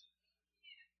own eyes.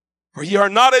 For ye are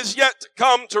not as yet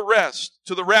come to the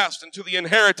rest and to the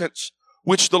inheritance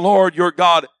which the Lord your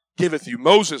God giveth you.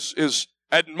 Moses is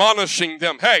admonishing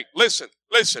them. Hey, listen.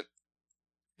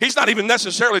 He's not even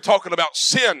necessarily talking about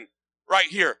sin right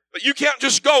here. But you can't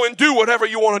just go and do whatever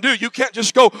you want to do. You can't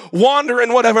just go wander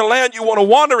in whatever land you want to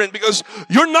wander in, because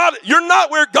you're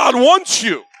not where God wants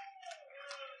you.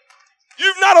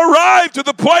 You've not arrived to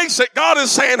the place that God is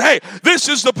saying, hey, this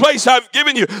is the place I've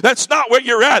given you. That's not where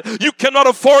you're at. You cannot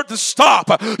afford to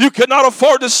stop. You cannot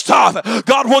afford to stop.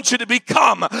 God wants you to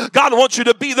become. God wants you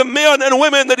to be the men and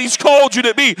women that He's called you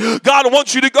to be. God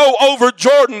wants you to go over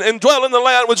Jordan and dwell in the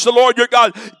land which the Lord your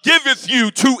God giveth you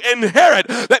to inherit.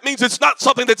 That means it's not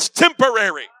something that's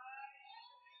temporary.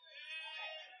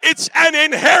 It's an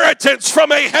inheritance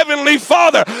from a heavenly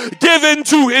Father given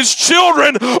to His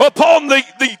children upon the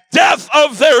death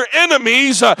of their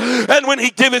enemies. And when he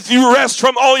giveth you rest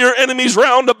from all your enemies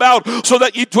round about, so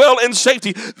that ye dwell in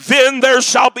safety, then there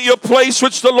shall be a place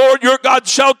which the Lord your God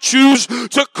shall choose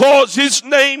to cause his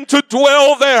name to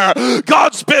dwell there.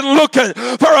 God's been looking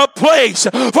for a place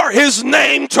for his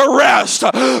name to rest.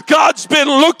 God's been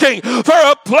looking for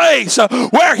a place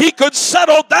where he could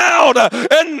settle down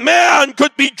and man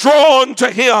could be drawn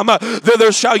to him.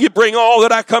 Thither shall you bring all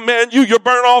that I command you, your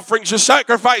burnt offerings, your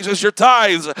sacrifices, your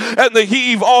tithes, and the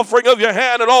heave offering of your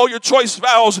hand, and all your choice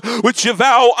vows which you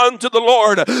vow unto the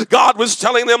Lord. God was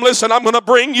telling them, listen, I'm going to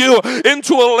bring you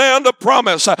into a land of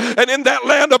promise. And in that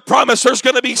land of promise, there's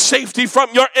going to be safety from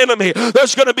your enemy.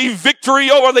 There's going to be victory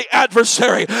over the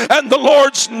adversary. And the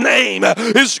Lord's name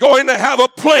is going to have a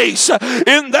place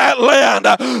in that land.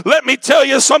 Let me tell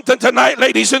you something tonight,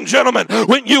 ladies and gentlemen.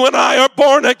 When you and I are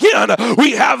born again,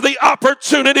 we have the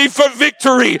opportunity for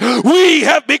victory. We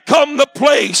have become the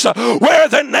place where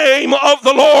the name of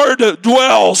the Lord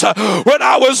dwells. When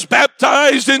I was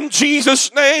baptized in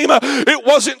Jesus' name, it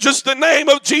wasn't just the name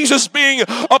of Jesus being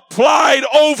applied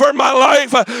over my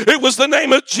life. It was the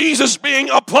name of Jesus being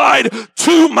applied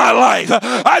to my life.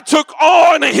 I took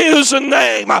on his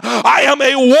name. I am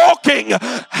a walking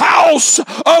house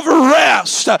of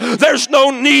rest. There's no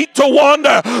need to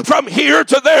wander from here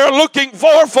to there looking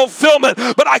for fulfillment,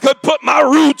 but I could put my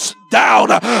roots down.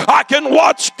 I can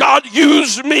watch God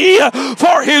use me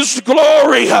for his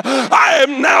glory. I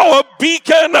am now a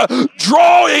beacon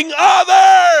drawing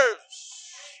others.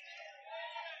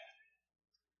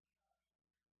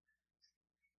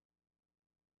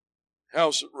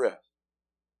 House at rest.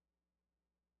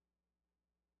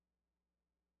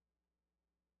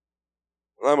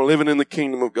 When I'm living in the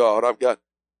kingdom of God, I've got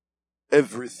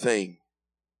everything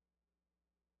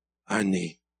I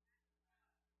need.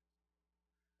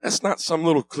 That's not some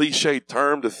little cliche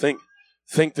term to think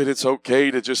that it's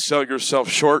okay to just sell yourself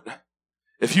short.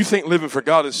 If you think living for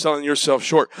God is selling yourself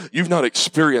short, you've not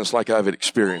experienced like I've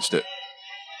experienced it.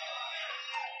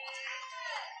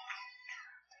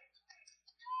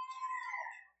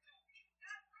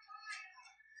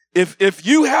 If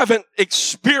you haven't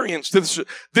experienced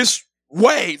this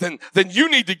way, then you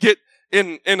need to get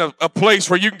in a place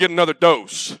where you can get another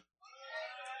dose.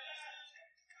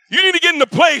 You need to get in a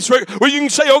place where you can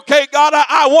say, okay, God,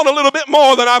 I want a little bit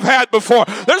more than I've had before.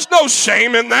 There's no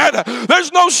shame in that. There's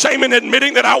no shame in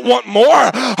admitting that I want more.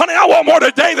 Honey, I want more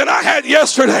today than I had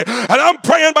yesterday. And I'm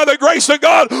praying by the grace of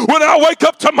God, when I wake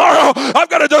up tomorrow, I've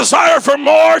got a desire for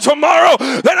more tomorrow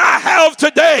than I have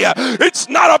today. It's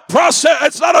not a process.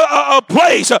 It's not a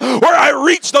place where I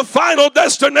reach the final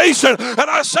destination and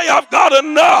I say, I've got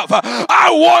enough. I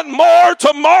want more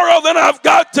tomorrow than I've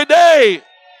got today.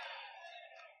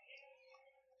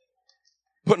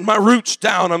 Putting my roots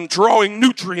down, I'm drawing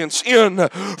nutrients in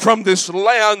from this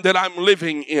land that I'm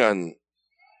living in.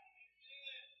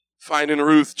 Find in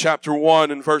Ruth chapter 1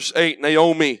 and verse 8,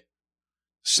 Naomi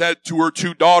said to her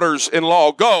two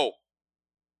daughters-in-law, go,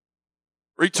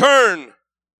 return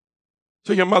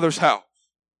to your mother's house.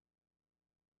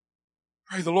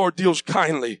 Pray the Lord deals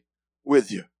kindly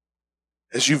with you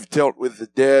as you've dealt with the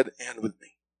dead and with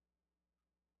me.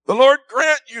 The Lord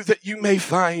grant you that you may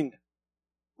find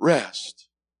rest.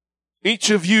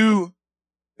 Each of you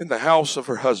in the house of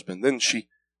her husband. Then she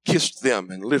kissed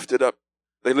them and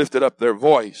they lifted up their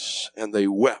voice and they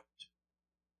wept.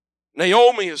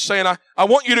 Naomi is saying, I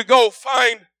want you to go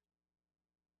find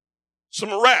some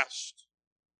rest.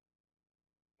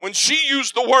 When she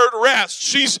used the word rest,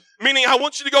 she's meaning I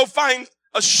want you to go find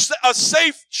a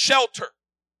safe shelter.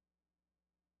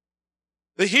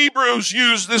 The Hebrews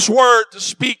used this word to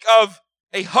speak of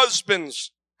a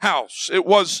husband's house. It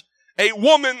was a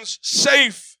woman's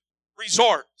safe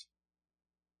resort.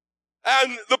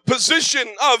 And the position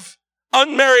of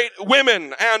unmarried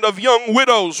women and of young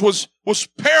widows was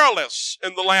perilous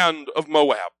in the land of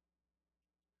Moab.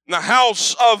 The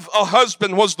house of a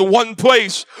husband was the one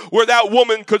place where that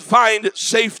woman could find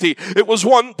safety. It was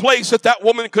one place that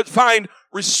woman could find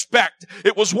respect.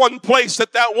 It was one place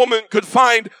that woman could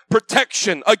find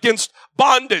protection against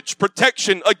bondage,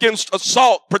 protection against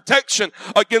assault, protection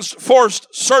against forced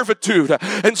servitude.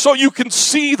 And so you can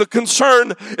see the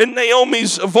concern in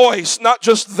Naomi's voice, not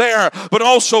just there, but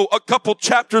also a couple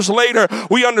chapters later,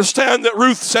 we understand that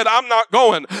Ruth said, I'm not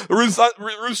going. Ruth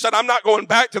said, I'm not going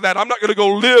back to that. I'm not going to go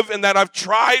live in that. I've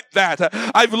tried that.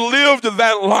 I've lived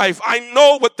that life. I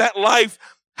know what that life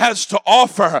has to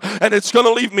offer, and it's going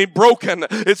to leave me broken.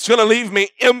 It's going to leave me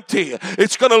empty.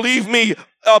 It's going to leave me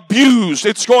abused.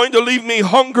 It's going to leave me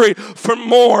hungry for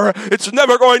more. It's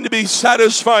never going to be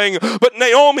satisfying. But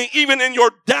Naomi, even in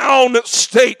your down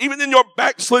state, even in your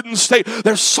backslidden state,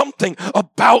 there's something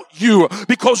about you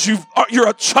because you're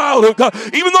a child of God.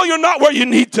 Even though you're not where you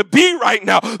need to be right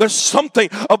now, there's something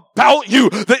about you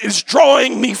that is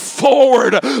drawing me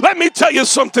forward. Let me tell you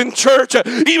something, church.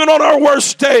 Even on our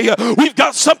worst day, we've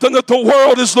got something that the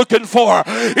world is looking for.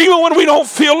 Even when we don't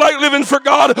feel like living for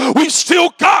God, we still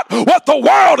got what the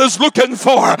world is looking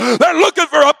for. They're looking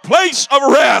for a place of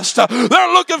rest.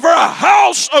 They're looking for a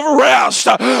house of rest.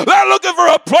 They're looking for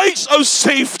a place of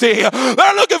safety.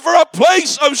 They're looking for a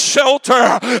place of shelter.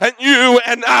 And you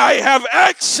and I have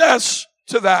access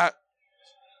to that.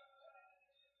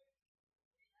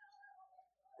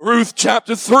 Ruth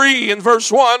chapter 3 and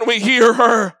verse 1, we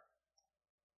hear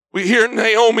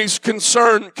Naomi's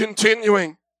concern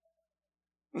continuing.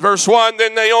 Verse 1,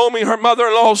 then Naomi, her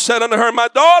mother-in-law, said unto her, my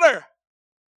daughter,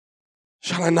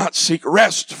 shall I not seek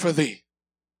rest for thee,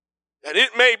 that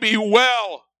it may be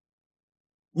well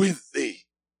with thee?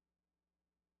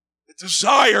 The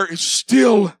desire is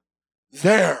still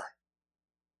there.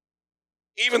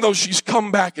 Even though she's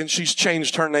come back and she's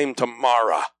changed her name to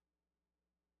Mara.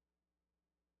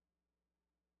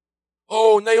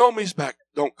 Oh, Naomi's back.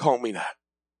 Don't call me that.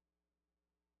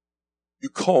 You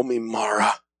call me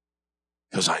Mara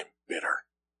because I'm bitter.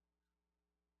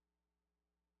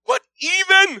 But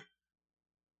even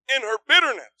in her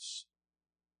bitterness,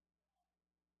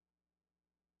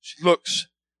 she looks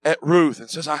at Ruth and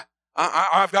says,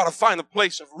 I've got to find a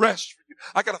place of rest for you.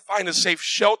 I got to find a safe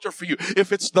shelter for you.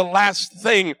 If it's the last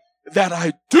thing that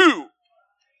I do,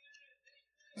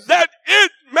 that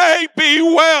it may be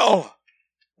well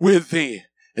with thee.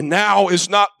 And now is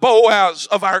not Boaz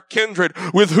of our kindred,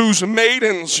 with whose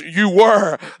maidens you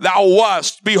were, thou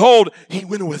wast. Behold, he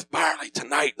winnoweth barley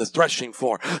tonight in the threshing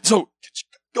floor. So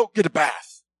go get a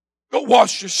bath. Go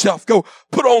wash yourself. Go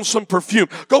put on some perfume.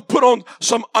 Go put on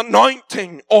some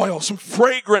anointing oil, some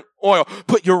fragrant oil.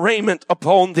 Put your raiment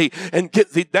upon thee and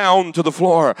get thee down to the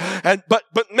floor.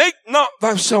 But make not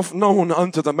thyself known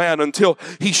unto the man until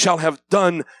he shall have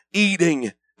done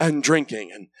eating and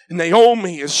drinking. And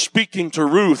Naomi is speaking to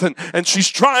Ruth, and she's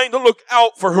trying to look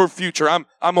out for her future. I'm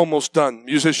almost done.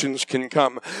 Musicians can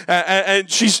come.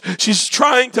 And she's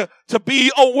trying to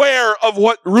be aware of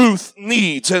what Ruth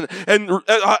needs. And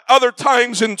other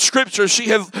times in Scripture, she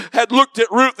had looked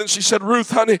at Ruth and she said,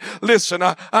 Ruth, honey, listen,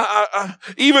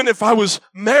 even if I was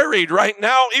married right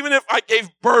now, even if I gave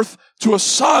birth to a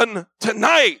son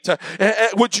tonight,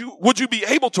 would you be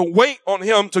able to wait on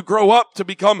him to grow up to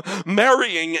become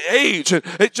marrying age?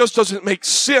 It just doesn't make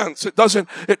sense. It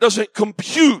doesn't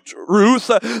compute, Ruth.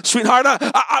 Sweetheart,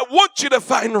 I want you to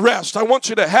find rest. I want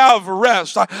you to have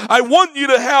rest. I want you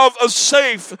to have a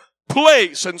safe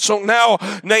place. And so now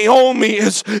Naomi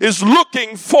is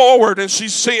looking forward and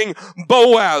she's seeing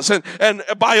Boaz. And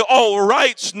by all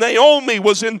rights, Naomi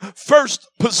was in first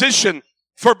position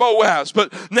for Boaz.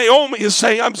 But Naomi is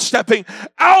saying, I'm stepping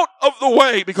out of the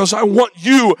way because I want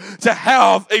you to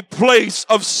have a place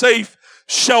of safe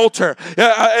shelter.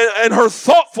 And her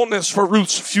thoughtfulness for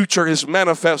Ruth's future is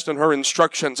manifest in her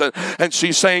instructions. And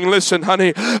she's saying, listen,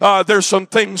 honey, there's some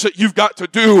things that you've got to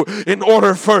do in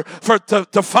order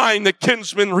to find the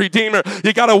kinsman redeemer.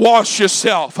 You got to wash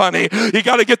yourself, honey. You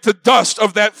got to get the dust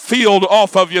of that field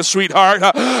off of you, sweetheart.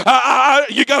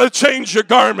 You got to change your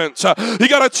garments. You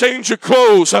got to change your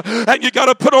clothes. And you got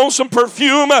to put on some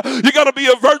perfume. You got to be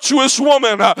a virtuous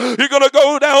woman. You're going to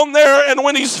go down there, and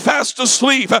when he's fast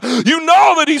asleep, you know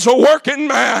that he's a working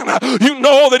man. You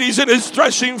know that he's in his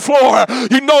threshing floor.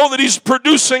 You know that he's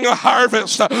producing a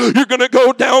harvest. You're going to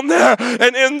go down there,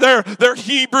 and in their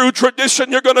Hebrew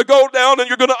tradition, you're going to go down and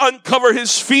you're going to uncover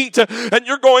his feet, and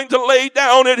you're going to lay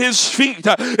down at his feet.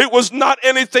 It was not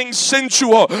anything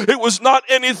sensual. It was not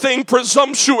anything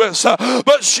presumptuous.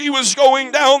 But she was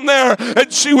going down there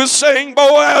and she was saying,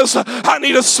 Boaz, I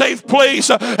need a safe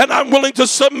place, and I'm willing to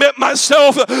submit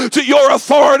myself to your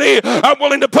authority. I'm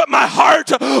willing to put my heart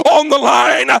on the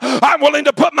line. I'm willing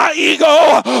to put my ego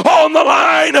on the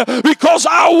line because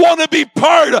I want to be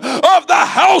part of the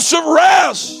house of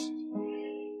rest.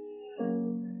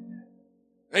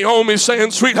 Naomi's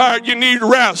saying, sweetheart, you need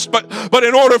rest, but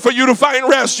in order for you to find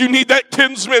rest, you need that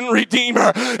kinsman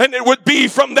redeemer. And it would be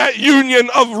from that union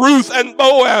of Ruth and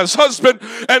Boaz, husband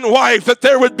and wife, that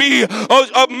there would be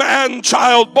a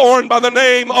man-child born by the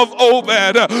name of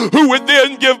Obed, who would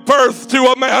then give birth to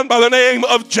a man by the name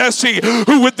of Jesse,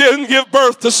 who would then give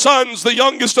birth to sons, the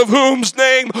youngest of whom's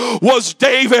name was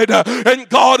David. And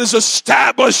God is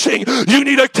establishing, you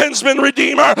need a kinsman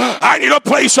redeemer, I need a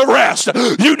place of rest.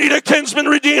 You need a kinsman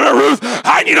redeemer, Redeemer, Ruth,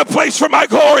 I need a place for my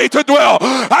glory to dwell.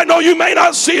 I know you may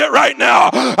not see it right now.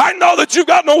 I know that you've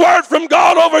gotten a word from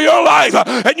God over your life,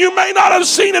 and you may not have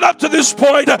seen it up to this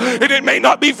point, and it may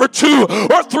not be for 2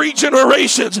 or 3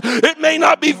 generations. It may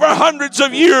not be for hundreds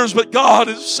of years, but God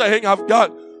is saying, I've got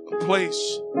a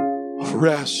place of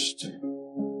rest.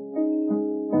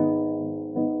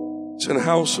 It's in a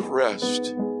house of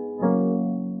rest.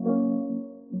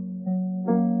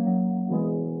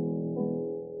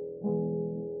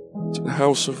 It's in a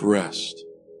house of rest.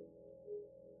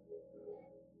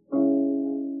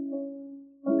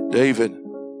 David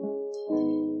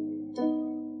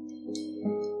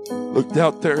looked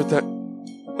out there at that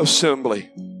assembly.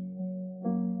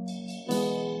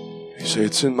 He said,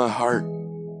 it's in my heart.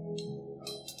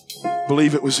 I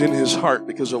believe it was in his heart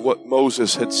because of what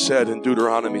Moses had said in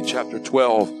Deuteronomy chapter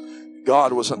 12.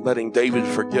 God wasn't letting David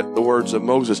forget the words of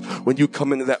Moses. When you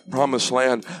come into that promised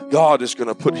land, God is going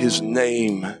to put his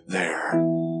name there.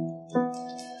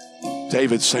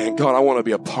 David's saying, God, I want to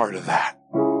be a part of that.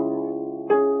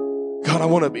 God, I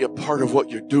want to be a part of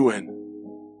what you're doing.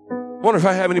 I wonder if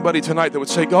I have anybody tonight that would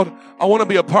say, God, I want to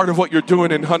be a part of what you're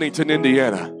doing in Huntington,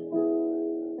 Indiana.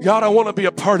 God, I want to be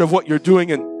a part of what you're doing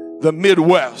in the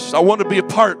Midwest. I want to be a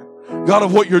part, God,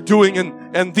 of what you're doing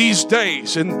in these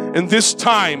days, in this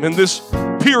time, in this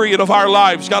period of our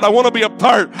lives. God, I want to be a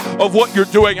part of what you're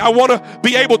doing. I want to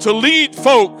be able to lead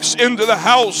folks into the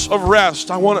house of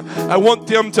rest. I want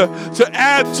them to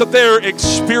add to their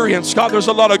experience. God, there's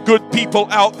a lot of good people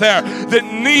out there that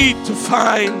need to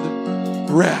find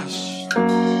rest.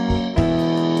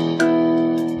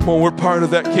 Come on, we're part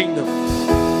of that kingdom.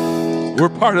 We're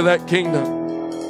part of that kingdom.